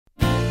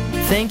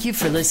Thank you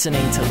for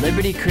listening to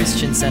Liberty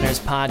Christian Center's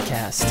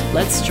podcast.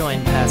 Let's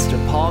join Pastor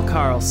Paul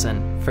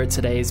Carlson for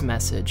today's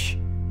message.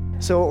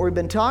 So what we've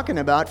been talking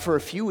about for a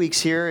few weeks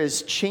here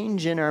is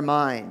change in our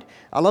mind.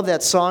 I love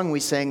that song we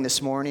sang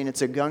this morning.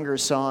 It's a Gungor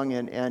song,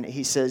 and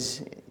he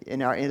says, in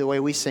the way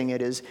we sing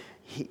it is,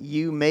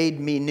 "You made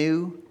me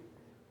new,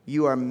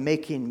 you are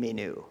making me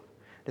new."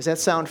 Does that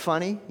sound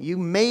funny? You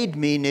made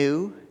me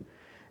new,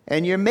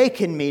 and you're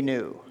making me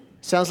new.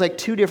 Sounds like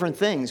two different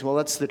things. Well,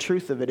 that's the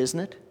truth of it, isn't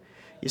it?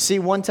 You see,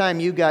 one time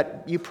you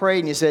prayed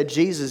and you said,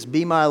 "Jesus,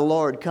 be my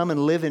Lord, come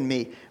and live in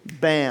me."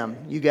 Bam,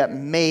 you got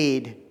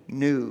made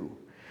new.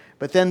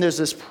 But then there's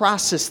this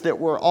process that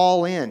we're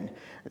all in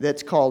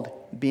that's called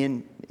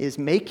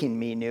making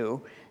me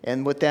new.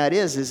 And what that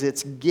is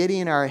it's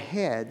getting our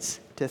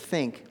heads to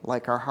think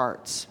like our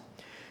hearts.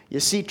 You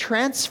see,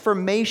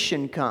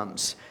 transformation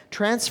comes.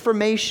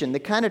 Transformation,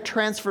 the kind of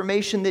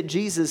transformation that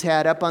Jesus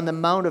had up on the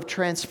Mount of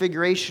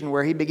Transfiguration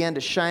where he began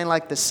to shine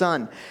like the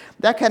sun.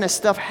 That kind of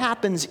stuff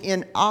happens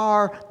in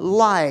our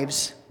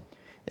lives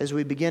as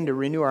we begin to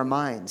renew our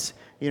minds.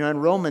 You know,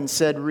 and Romans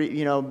said,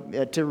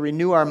 to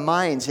renew our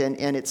minds,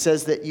 and it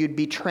says that you'd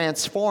be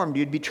transformed,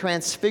 you'd be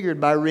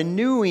transfigured by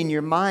renewing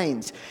your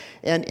minds.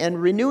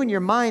 And renewing your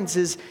minds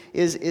is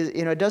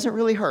it doesn't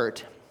really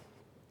hurt.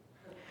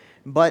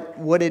 But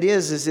what it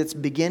is it's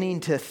beginning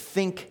to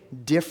think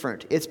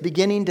different. It's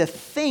beginning to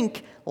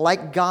think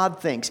like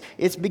God thinks.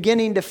 It's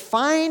beginning to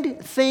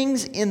find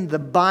things in the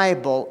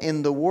Bible,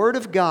 in the Word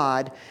of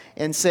God,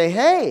 and say,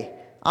 hey,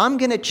 I'm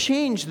going to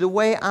change the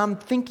way I'm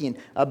thinking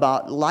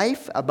about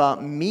life,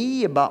 about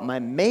me, about my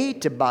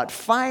mate, about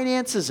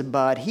finances,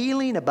 about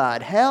healing,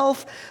 about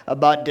health,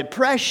 about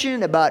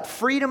depression, about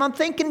freedom. I'm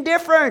thinking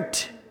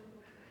different.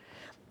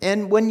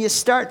 And when you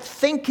start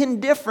thinking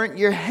different,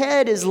 your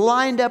head is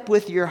lined up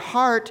with your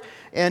heart,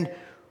 and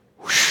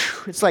whoosh,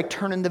 it's like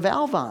turning the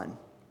valve on.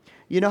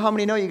 You know how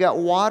many know you got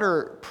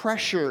water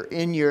pressure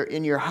in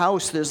your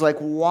house? There's like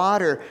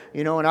water,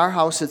 in our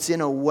house it's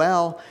in a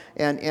well,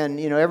 and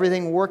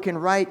everything working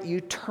right.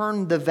 You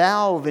turn the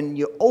valve and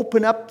you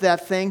open up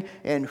that thing,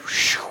 and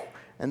whoosh,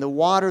 and the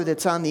water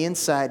that's on the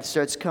inside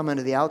starts coming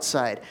to the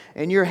outside.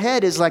 And your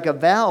head is like a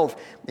valve,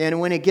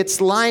 and when it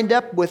gets lined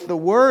up with the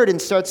Word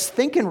and starts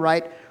thinking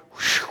right,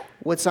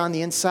 what's on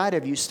the inside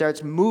of you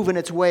starts moving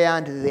its way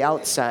onto the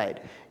outside.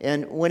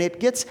 And when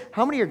it gets,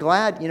 how many are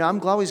glad, I'm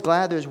always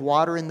glad there's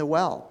water in the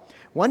well.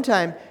 One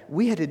time,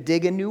 we had to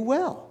dig a new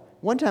well.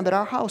 One time at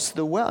our house,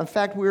 the well, in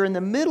fact, we were in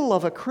the middle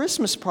of a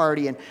Christmas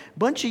party, and a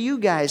bunch of you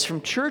guys from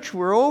church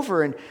were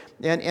over,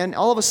 and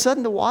all of a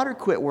sudden the water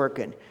quit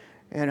working.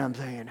 And I'm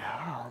thinking,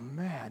 oh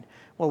man.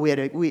 Well,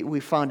 we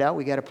found out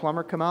we got a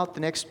plumber come out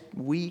the next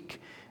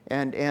week,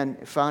 and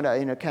found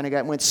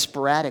out, went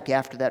sporadic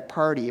after that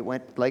party. It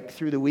went like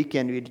through the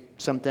weekend.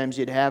 Sometimes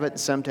you'd have it, and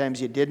sometimes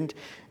you didn't.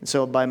 And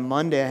so by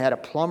Monday, I had a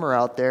plumber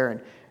out there,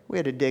 and we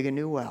had to dig a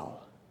new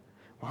well.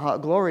 Well,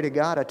 glory to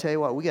God, I tell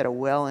you what, we got a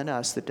well in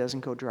us that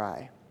doesn't go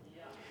dry.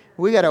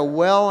 We got a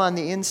well on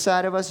the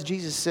inside of us.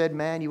 Jesus said,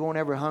 man, you won't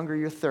ever hunger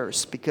your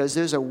thirst because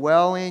there's a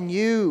well in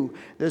you.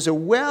 There's a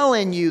well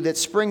in you that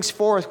springs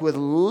forth with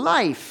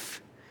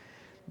life.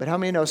 But how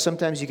many know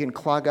sometimes you can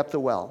clog up the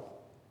well?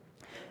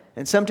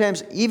 And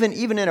sometimes, even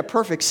in a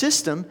perfect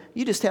system,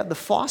 you just have the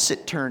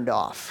faucet turned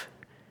off.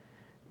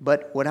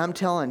 But what I'm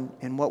telling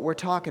and what we're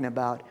talking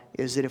about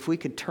is that if we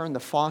could turn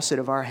the faucet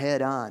of our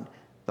head on,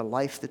 the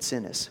life that's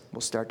in us will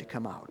start to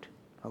come out.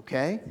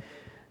 Okay?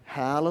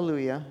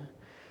 Hallelujah.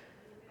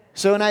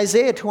 So in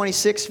Isaiah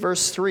 26,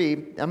 verse 3,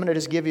 I'm going to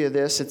just give you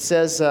this. It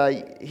says,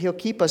 He'll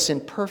keep us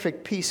in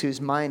perfect peace whose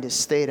mind is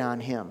stayed on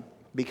Him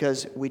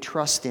because we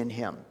trust in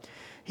Him.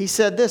 He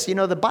said this,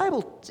 the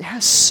Bible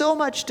has so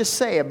much to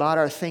say about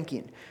our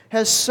thinking,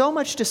 has so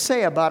much to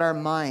say about our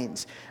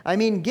minds. I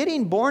mean,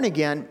 getting born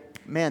again,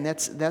 man,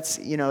 that's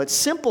it's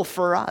simple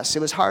for us. It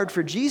was hard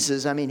for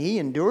Jesus. I mean, He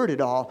endured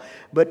it all.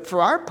 But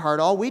for our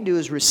part, all we do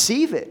is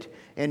receive it.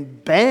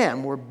 And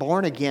bam, we're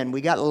born again. We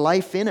got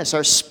life in us.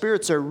 Our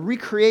spirits are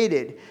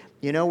recreated.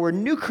 We're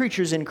new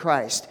creatures in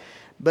Christ.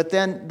 But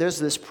then there's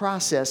this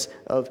process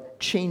of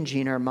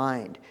changing our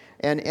mind.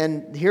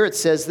 And here it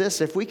says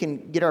this, if we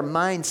can get our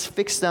minds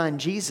fixed on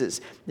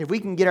Jesus, if we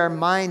can get our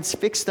minds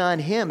fixed on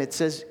Him, it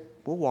says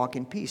we'll walk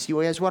in peace.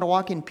 You guys want to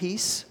walk in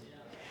peace?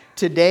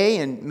 Today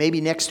and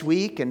maybe next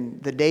week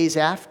and the days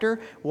after,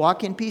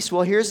 walk in peace.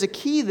 Well, here's the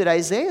key that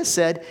Isaiah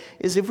said,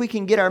 is if we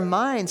can get our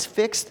minds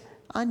fixed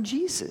on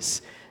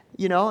Jesus.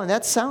 And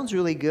that sounds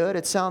really good.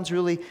 It sounds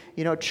really,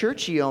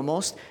 churchy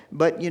almost,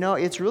 but,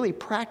 it's really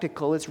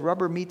practical. It's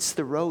rubber meets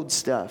the road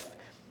stuff.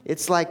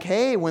 It's like,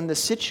 hey, when the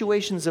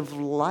situations of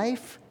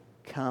life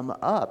come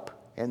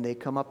up, and they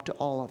come up to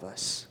all of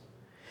us.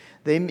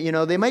 They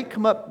might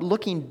come up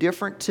looking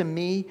different to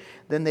me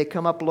than they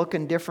come up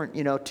looking different,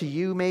 to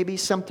you maybe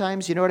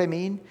sometimes, you know what I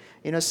mean?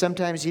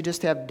 Sometimes you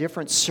just have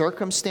different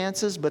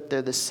circumstances, but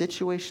they're the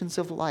situations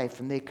of life,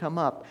 and they come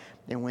up,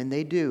 and when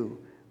they do,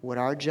 what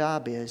our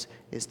job is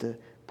to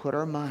put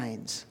our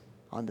minds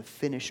on the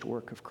finished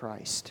work of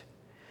Christ.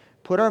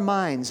 Put our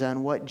minds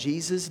on what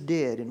Jesus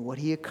did and what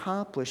He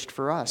accomplished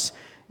for us.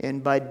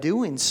 And by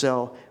doing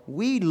so,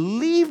 we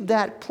leave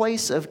that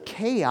place of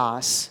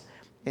chaos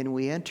and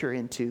we enter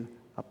into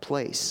a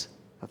place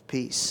of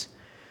peace.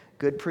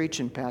 Good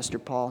preaching, Pastor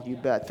Paul. You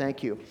bet.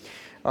 Thank you.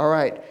 All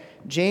right.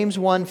 James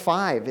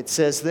 1:5, it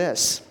says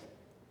this.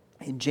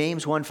 In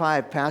James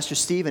 1:5, Pastor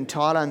Stephen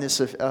taught on this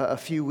a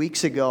few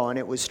weeks ago, and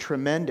it was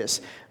tremendous.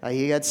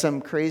 He had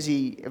some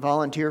crazy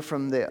volunteer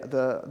from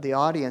the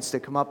audience to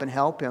come up and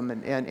help him,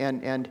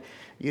 and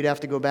you'd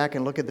have to go back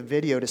and look at the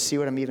video to see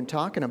what I'm even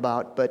talking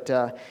about. But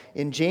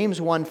in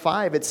James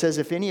 1:5, it says,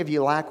 if any of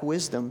you lack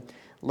wisdom,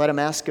 let him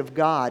ask of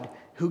God,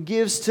 who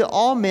gives to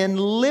all men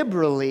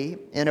liberally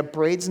and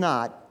upbraids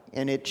not,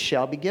 and it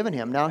shall be given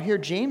him. Now here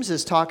James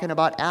is talking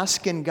about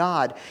asking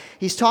God.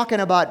 He's talking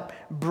about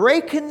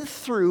breaking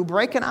through,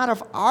 breaking out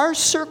of our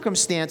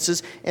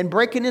circumstances and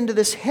breaking into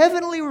this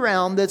heavenly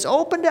realm that's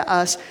open to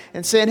us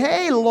and saying,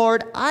 hey,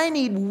 Lord, I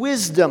need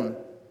wisdom.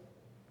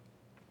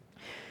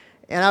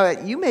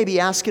 And you may be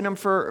asking him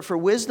for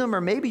wisdom,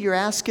 or maybe you're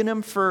asking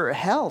him for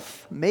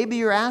health. Maybe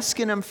you're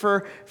asking him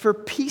for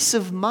peace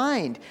of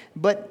mind.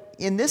 But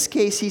in this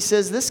case, he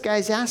says this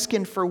guy's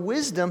asking for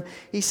wisdom.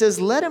 He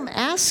says, let him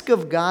ask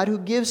of God who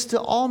gives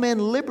to all men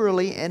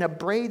liberally and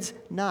upbraids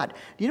not.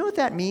 Do you know what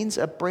that means,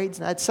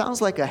 upbraids not? It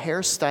sounds like a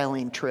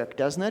hairstyling trick,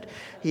 doesn't it?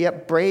 He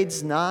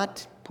upbraids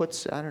not,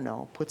 puts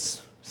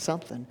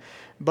something.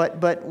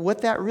 But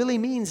what that really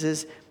means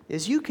is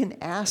you can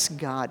ask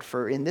God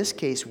for, in this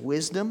case,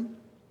 wisdom.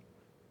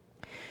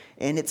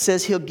 And it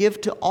says he'll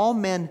give to all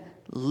men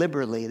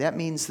liberally. That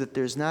means that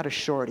there's not a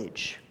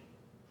shortage.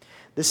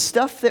 The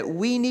stuff that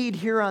we need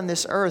here on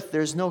this earth,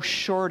 there's no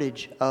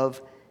shortage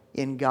of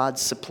in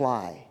God's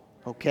supply,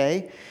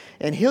 okay?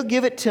 And he'll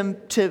give it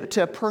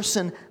to a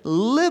person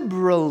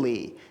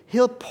liberally.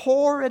 He'll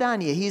pour it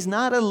on you. He's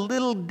not a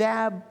little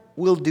dab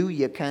will do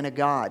you kind of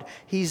God.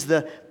 He's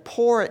the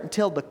pour it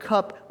until the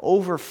cup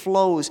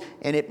overflows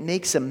and it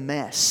makes a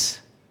mess.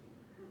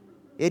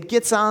 It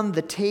gets on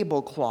the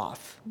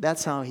tablecloth.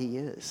 That's how he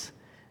is,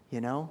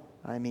 you know?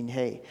 I mean,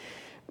 hey.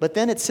 But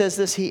then it says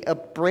this, he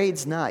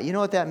upbraids not. You know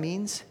what that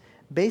means?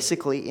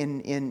 Basically,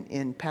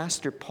 in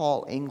Pastor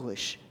Paul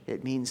English,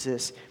 it means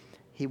this.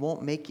 He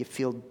won't make you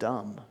feel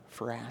dumb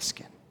for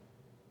asking.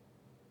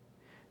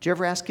 Did you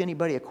ever ask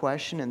anybody a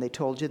question and they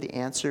told you the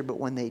answer, but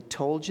when they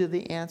told you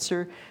the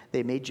answer,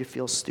 they made you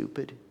feel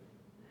stupid?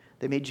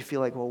 They made you feel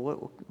like, well,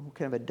 what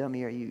kind of a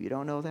dummy are you? You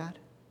don't know that?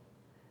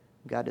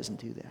 God doesn't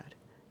do that.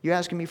 You're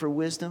asking me for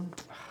wisdom?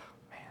 Oh,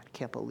 man, I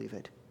can't believe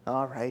it.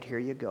 All right, here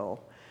you go.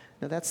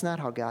 No, that's not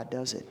how God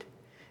does it.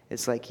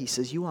 It's like he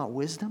says, you want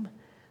wisdom?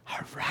 All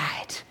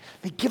right,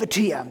 let me give it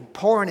to you. I'm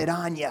pouring it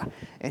on you.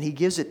 And he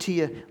gives it to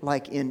you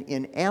like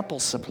in ample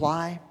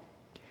supply.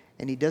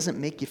 And he doesn't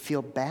make you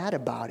feel bad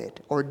about it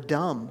or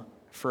dumb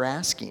for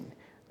asking.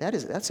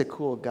 That's a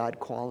cool God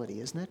quality,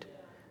 isn't it?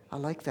 I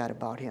like that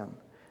about him.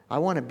 I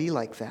want to be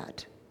like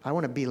that. I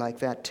want to be like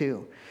that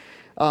too.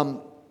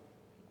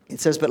 It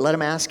says, but let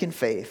him ask in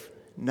faith,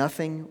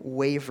 nothing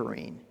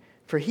wavering.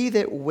 For he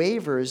that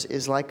wavers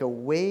is like a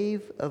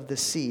wave of the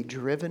sea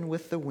driven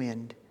with the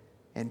wind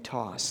and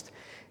tossed.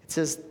 It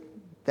says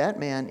that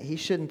man, he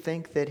shouldn't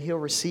think that he'll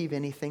receive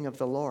anything of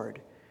the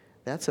Lord.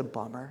 That's a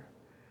bummer.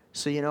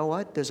 So you know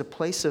what? There's a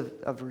place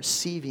of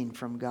receiving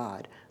from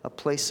God, a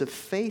place of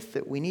faith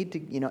that we need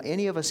to,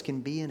 any of us can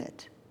be in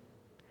it,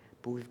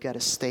 but we've got to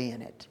stay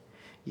in it.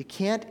 You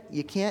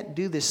can't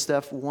do this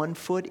stuff 1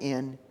 foot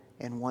in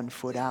and 1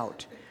 foot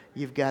out.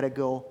 You've got to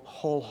go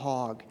whole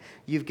hog.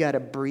 You've got to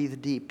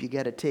breathe deep. You've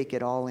got to take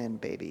it all in,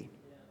 baby.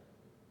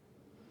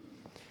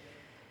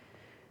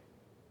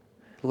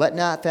 Let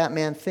not that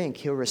man think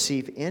he'll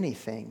receive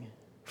anything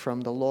from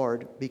the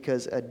Lord,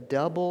 because a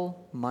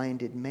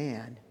double-minded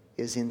man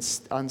is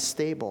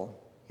unstable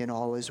in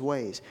all his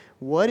ways.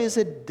 What is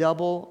a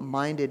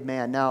double-minded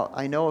man? Now,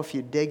 I know if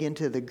you dig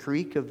into the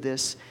Greek of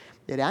this,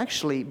 it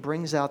actually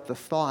brings out the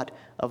thought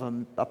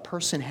of a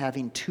person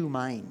having two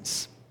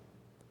minds.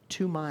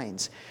 Two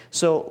minds.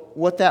 So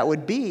what that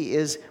would be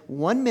is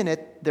 1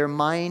 minute their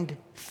mind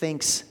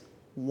thinks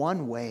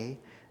one way,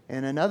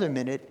 and another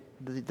minute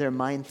their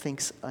mind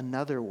thinks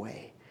another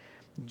way.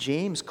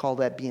 James called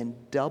that being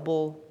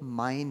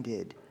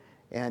double-minded.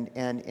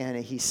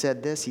 And he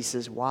said this, he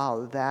says,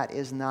 wow, that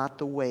is not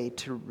the way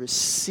to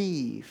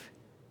receive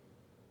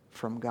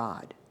from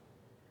God.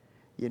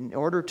 In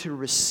order to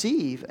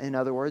receive, in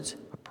other words,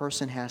 a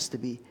person has to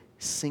be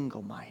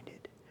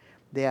single-minded.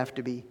 They have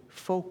to be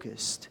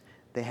focused.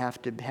 They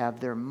have to have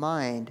their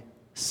mind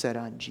set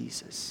on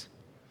Jesus.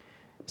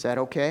 Is that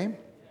okay?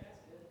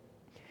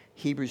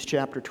 Hebrews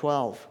chapter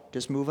 12.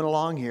 Just moving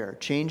along here.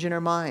 Changing our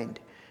mind.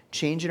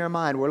 Changing our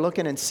mind. We're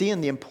looking and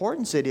seeing the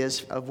importance it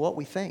is of what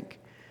we think.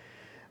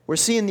 We're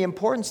seeing the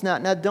importance now.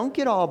 Now, don't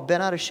get all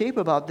bent out of shape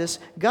about this.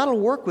 God will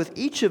work with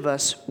each of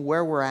us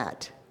where we're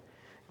at.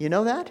 You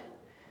know that?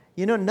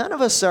 None of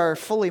us are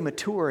fully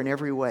mature in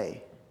every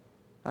way.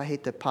 I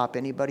hate to pop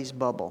anybody's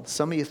bubble.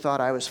 Some of you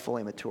thought I was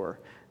fully mature.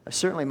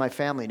 Certainly my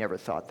family never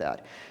thought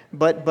that.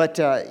 But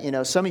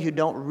some of you who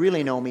don't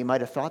really know me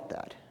might have thought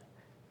that.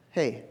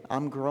 Hey,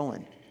 I'm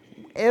growing.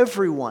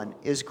 Everyone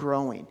is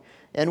growing.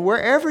 And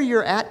wherever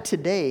you're at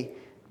today,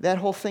 that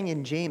whole thing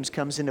in James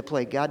comes into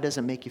play. God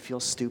doesn't make you feel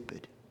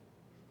stupid.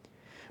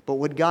 But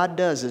what God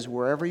does is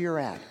wherever you're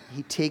at,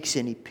 He takes you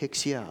and He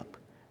picks you up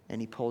and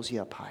He pulls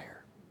you up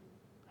higher.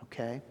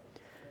 Okay?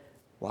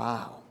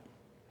 Wow.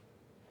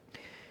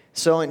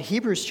 So in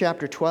Hebrews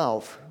chapter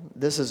 12,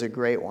 this is a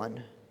great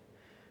one.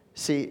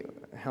 See,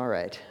 all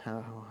right,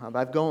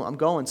 I'm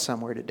going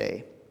somewhere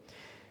today.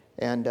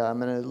 And I'm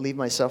going to leave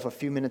myself a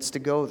few minutes to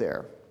go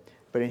there.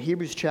 But in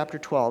Hebrews chapter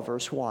 12,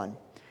 verse 1,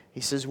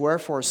 he says,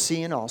 "Wherefore,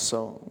 seeing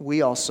also,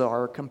 we also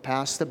are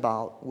compassed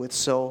about with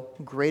so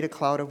great a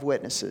cloud of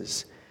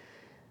witnesses,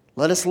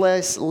 let us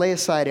lay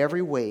aside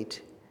every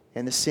weight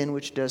and the sin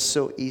which does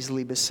so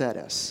easily beset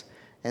us,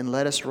 and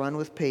let us run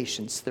with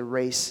patience the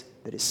race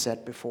that is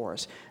set before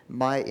us."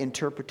 My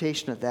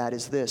interpretation of that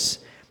is this: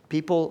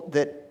 people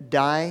that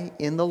die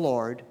in the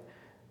Lord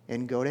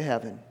and go to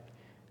heaven,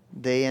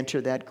 they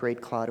enter that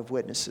great cloud of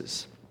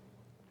witnesses.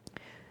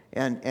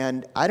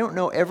 And I don't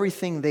know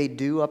everything they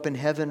do up in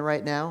heaven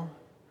right now,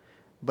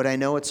 but I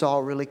know it's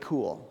all really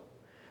cool.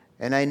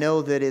 And I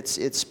know that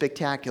it's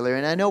spectacular.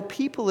 And I know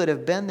people that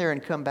have been there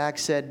and come back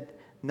said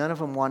none of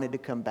them wanted to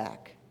come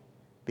back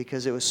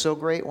because it was so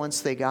great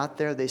once they got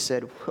there. They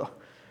said, whoa.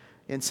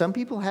 And some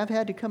people have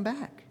had to come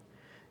back.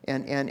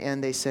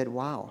 And they said,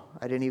 wow,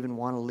 I didn't even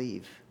want to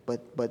leave.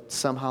 But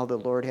somehow the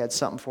Lord had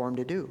something for them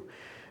to do.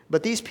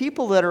 But these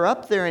people that are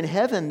up there in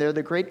heaven, they're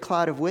the great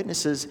cloud of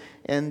witnesses,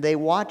 and they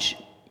watch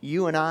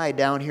you and I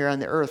down here on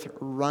the earth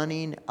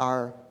running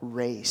our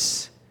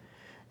race.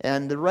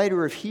 And the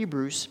writer of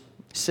Hebrews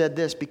said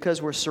this: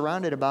 because we're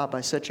surrounded about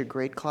by such a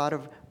great cloud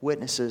of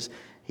witnesses,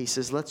 he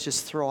says, let's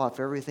just throw off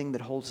everything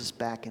that holds us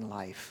back in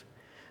life.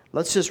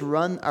 Let's just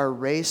run our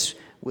race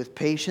with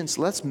patience.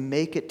 Let's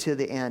make it to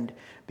the end.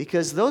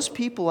 Because those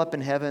people up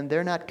in heaven,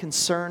 they're not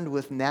concerned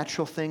with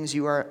natural things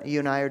you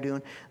and I are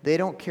doing. They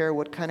don't care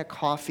what kind of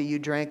coffee you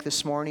drank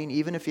this morning,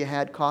 even if you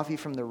had coffee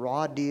from the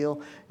raw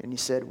deal and you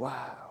said,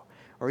 wow.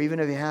 Or even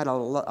if you had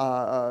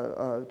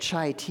a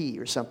chai tea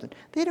or something.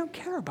 They don't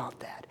care about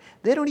that.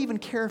 They don't even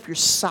care if your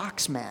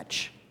socks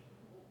match.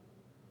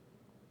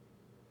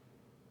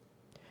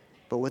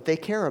 But what they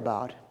care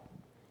about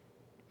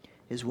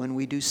is when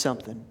we do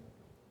something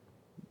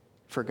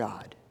for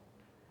God.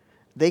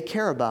 They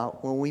care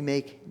about when we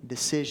make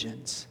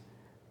decisions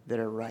that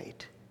are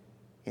right,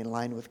 in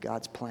line with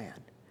God's plan.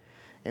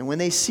 And when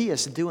they see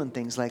us doing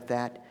things like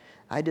that,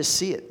 I just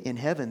see it in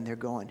heaven. They're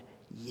going,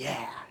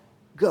 yeah,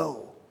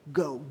 go,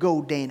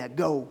 Dana,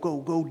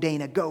 go,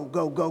 Dana,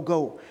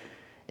 go.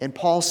 And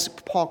Paul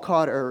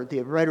caught, or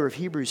the writer of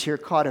Hebrews here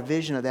caught a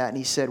vision of that, and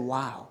he said,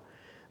 wow,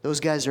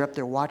 those guys are up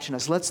there watching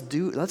us. Let's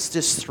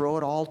just throw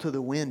it all to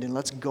the wind and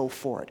let's go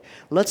for it.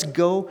 Let's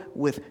go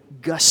with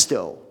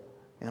gusto.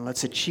 And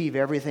let's achieve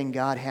everything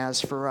God has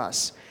for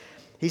us.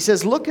 He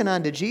says, looking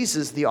unto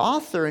Jesus, the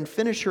author and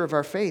finisher of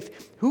our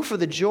faith, who for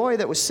the joy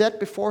that was set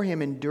before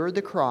him endured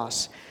the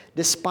cross,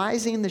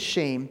 despising the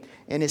shame,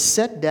 and is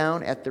set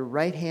down at the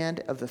right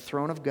hand of the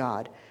throne of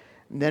God.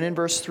 And then in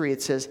verse 3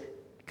 it says,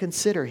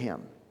 consider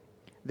him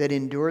that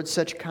endured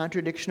such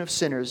contradiction of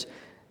sinners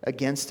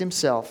against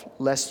himself,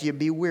 lest you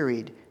be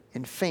wearied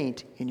and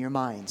faint in your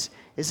minds.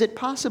 Is it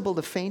possible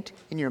to faint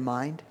in your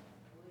mind?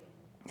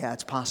 Yeah,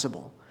 it's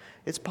possible.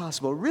 It's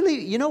possible. Really,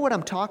 you know what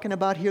I'm talking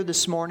about here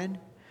this morning?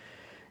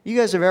 You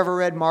guys have ever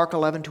read Mark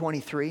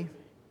 11:23?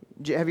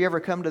 Have you ever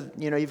come to,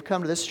 you've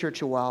come to this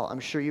church a while. I'm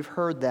sure you've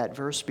heard that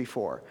verse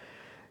before.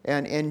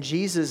 And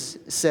Jesus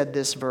said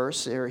this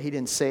verse, or he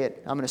didn't say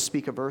it. I'm going to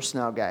speak a verse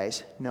now,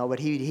 guys. No, but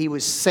he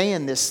was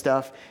saying this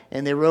stuff,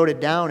 and they wrote it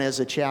down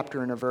as a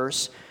chapter and a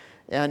verse.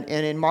 And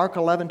in Mark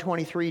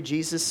 11:23,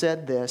 Jesus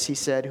said this. He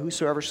said,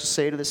 whosoever shall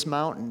say to this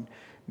mountain,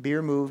 be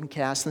removed and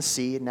cast in the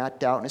sea, and not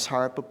doubt in his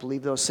heart, but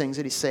believe those things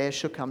that he saith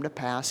shall come to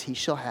pass, he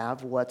shall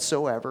have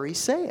whatsoever he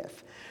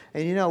saith.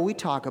 And we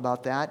talk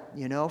about that,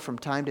 from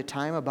time to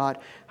time,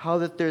 about how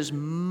that there's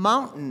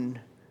mountain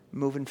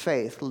moving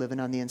faith living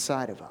on the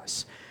inside of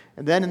us.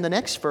 And then in the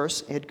next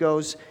verse, it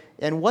goes,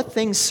 and what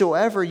things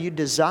soever you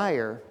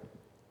desire.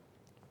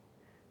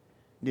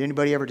 Did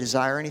anybody ever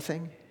desire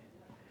anything?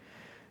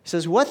 It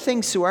says, what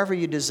things soever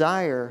you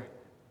desire,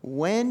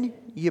 when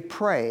you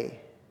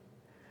pray,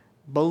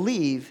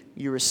 believe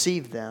you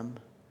receive them,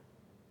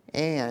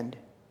 and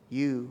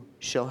you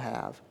shall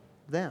have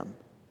them.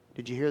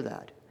 Did you hear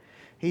that?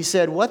 He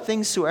said, what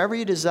things soever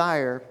you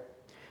desire,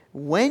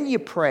 when you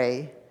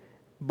pray,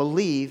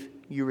 believe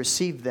you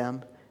receive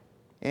them,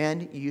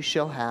 and you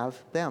shall have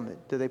them.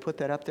 Did they put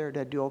that up there? Did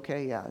I do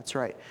okay? Yeah, that's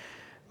right.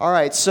 All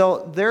right,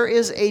 so there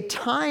is a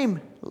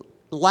time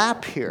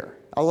lapse here,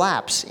 a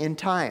lapse in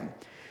time.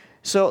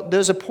 So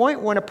there's a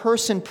point when a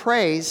person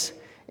prays,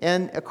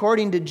 and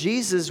according to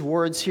Jesus'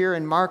 words here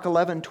in Mark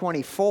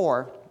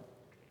 11:24,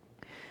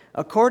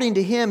 according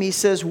to him, he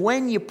says,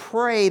 when you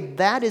pray,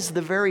 that is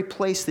the very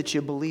place that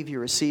you believe you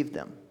receive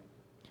them.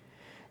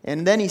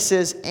 And then he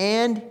says,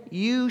 and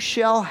you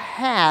shall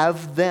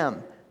have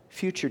them.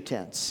 Future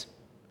tense.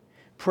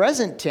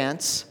 Present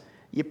tense,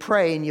 you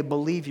pray and you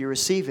believe you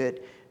receive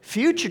it.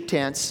 Future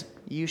tense,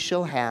 you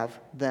shall have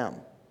them.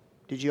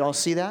 Did you all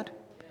see that?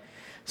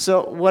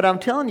 So what I'm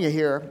telling you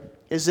here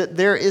is that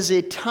there is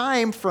a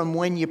time from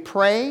when you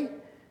pray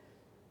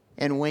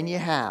and when you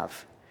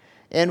have.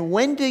 And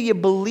when do you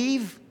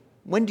believe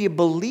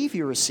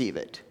you receive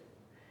it?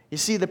 You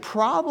see, the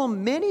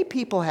problem many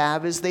people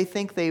have is they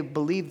think they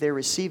believe they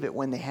receive it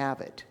when they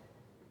have it.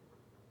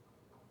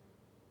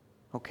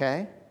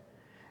 Okay?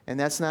 And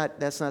that's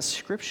not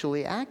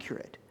scripturally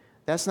accurate.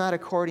 That's not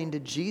according to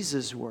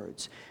Jesus'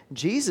 words.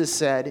 Jesus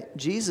said,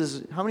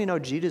 how many know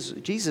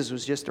Jesus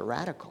was just a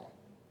radical?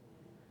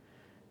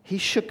 He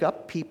shook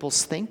up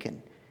people's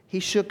thinking. He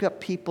shook up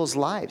people's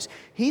lives.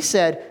 He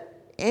said,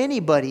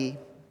 anybody,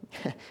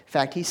 in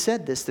fact, he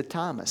said this to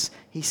Thomas.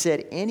 He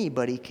said,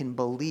 anybody can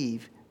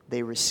believe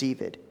they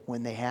receive it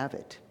when they have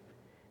it.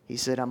 He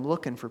said, I'm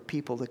looking for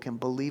people that can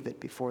believe it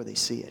before they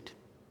see it.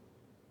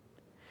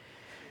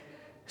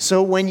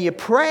 So when you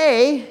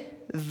pray,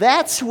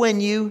 that's when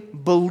you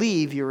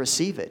believe you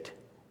receive it.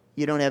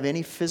 You don't have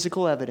any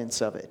physical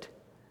evidence of it.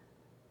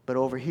 But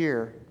over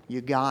here,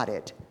 you got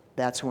it.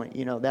 That's when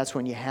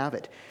you have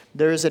it.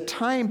 There is a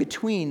time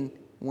between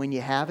when you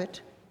have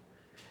it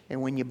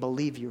and when you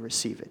believe you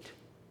receive it.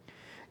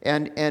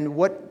 And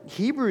what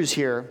Hebrews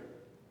here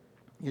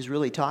is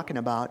really talking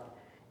about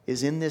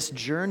is in this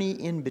journey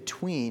in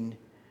between,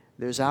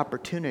 there's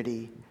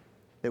opportunity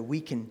that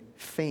we can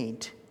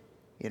faint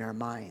in our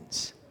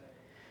minds.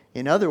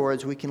 In other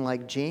words, we can,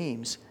 like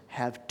James,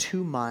 have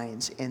two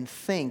minds and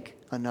think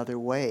another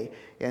way.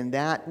 And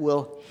that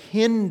will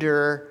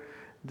hinder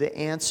the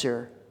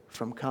answer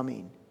from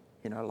coming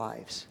in our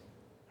lives.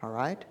 All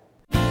right?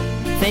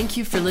 Thank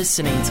you for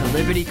listening to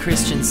Liberty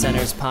Christian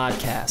Center's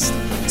podcast.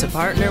 To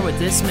partner with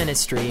this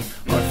ministry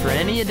or for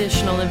any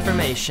additional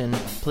information,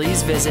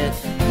 please visit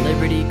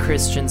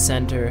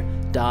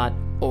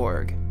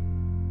libertychristiancenter.org.